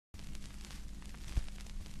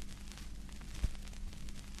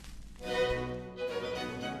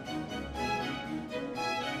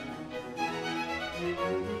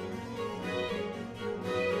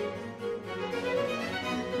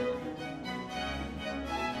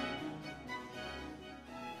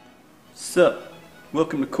Sup?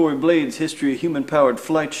 Welcome to Corey Blade's History of Human-Powered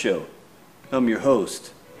Flight Show. I'm your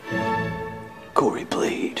host, Corey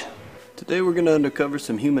Blade. Today we're going to uncover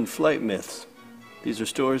some human flight myths. These are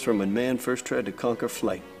stories from when man first tried to conquer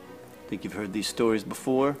flight. Think you've heard these stories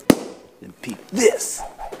before? Then peep this!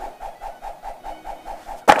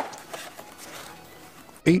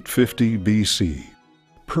 850 BC,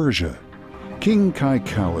 Persia. King Kai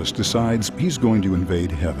decides he's going to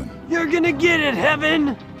invade heaven. You're gonna get it,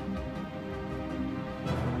 heaven!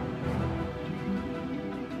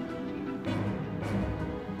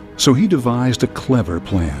 So he devised a clever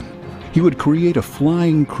plan. He would create a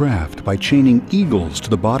flying craft by chaining eagles to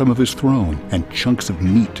the bottom of his throne and chunks of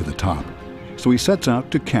meat to the top. So he sets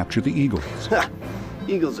out to capture the eagles. Ha!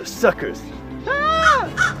 Eagles are suckers.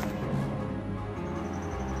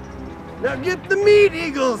 Now get the meat,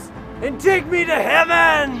 eagles, and take me to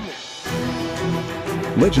heaven!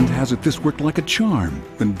 Legend has it this worked like a charm,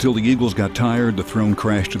 until the eagles got tired, the throne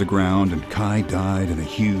crashed to the ground, and Kai died in a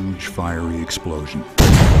huge fiery explosion.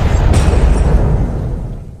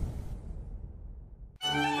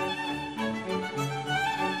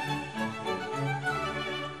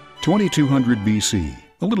 (2200 BC),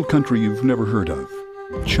 a little country you've never heard of,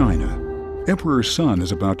 China. Emperor Sun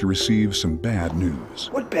is about to receive some bad news.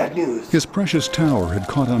 What bad news? His precious tower had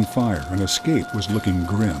caught on fire and escape was looking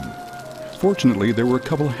grim. Fortunately, there were a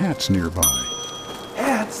couple hats nearby.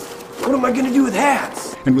 Hats? What am I gonna do with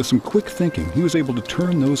hats? And with some quick thinking, he was able to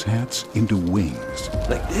turn those hats into wings.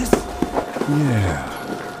 Like this?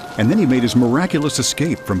 Yeah. And then he made his miraculous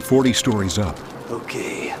escape from 40 stories up.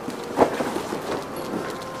 Okay.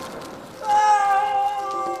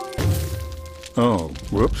 Oh,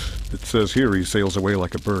 whoops. It says here he sails away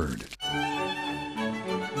like a bird.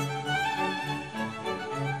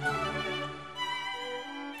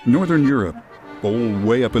 Northern Europe. Old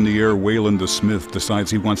way up in the air Wayland the Smith decides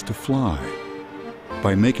he wants to fly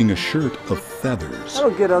by making a shirt of feathers. I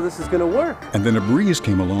don't get how this is gonna work. And then a breeze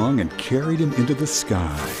came along and carried him into the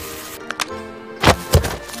sky.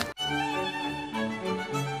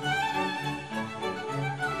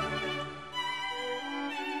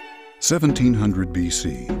 (1700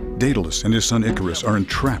 BC). Daedalus and his son Icarus are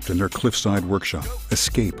entrapped in their cliffside workshop.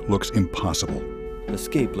 Escape looks impossible.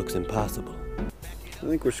 Escape looks impossible. I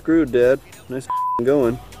think we're screwed, Dad. Nice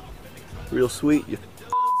going. Real sweet, you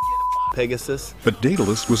Pegasus. But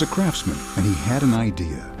Daedalus was a craftsman, and he had an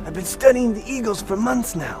idea. I've been studying the eagles for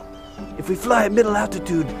months now. If we fly at middle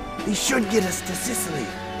altitude, they should get us to Sicily.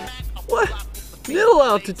 What? Middle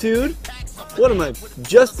altitude? What am I,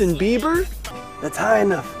 Justin Bieber? That's high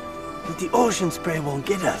enough that the ocean spray won't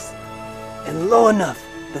get us, and low enough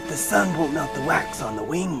that the sun won't melt the wax on the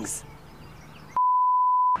wings.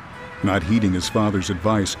 Not heeding his father's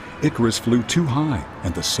advice, Icarus flew too high,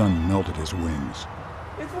 and the sun melted his wings.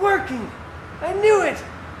 It's working! I knew it!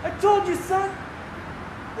 I told you, son!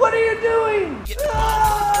 What are you doing?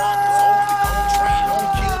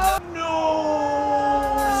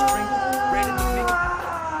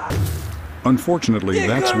 Unfortunately,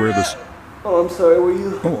 that's where the... Oh, I'm sorry, were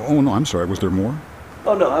you? Oh, no, I'm sorry. Was there more?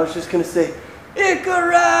 Oh no, I was just gonna say,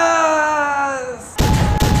 Icarus!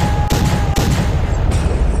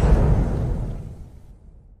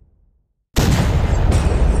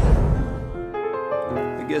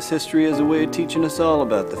 I guess history has a way of teaching us all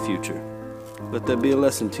about the future. Let that be a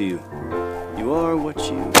lesson to you. You are what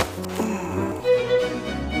you...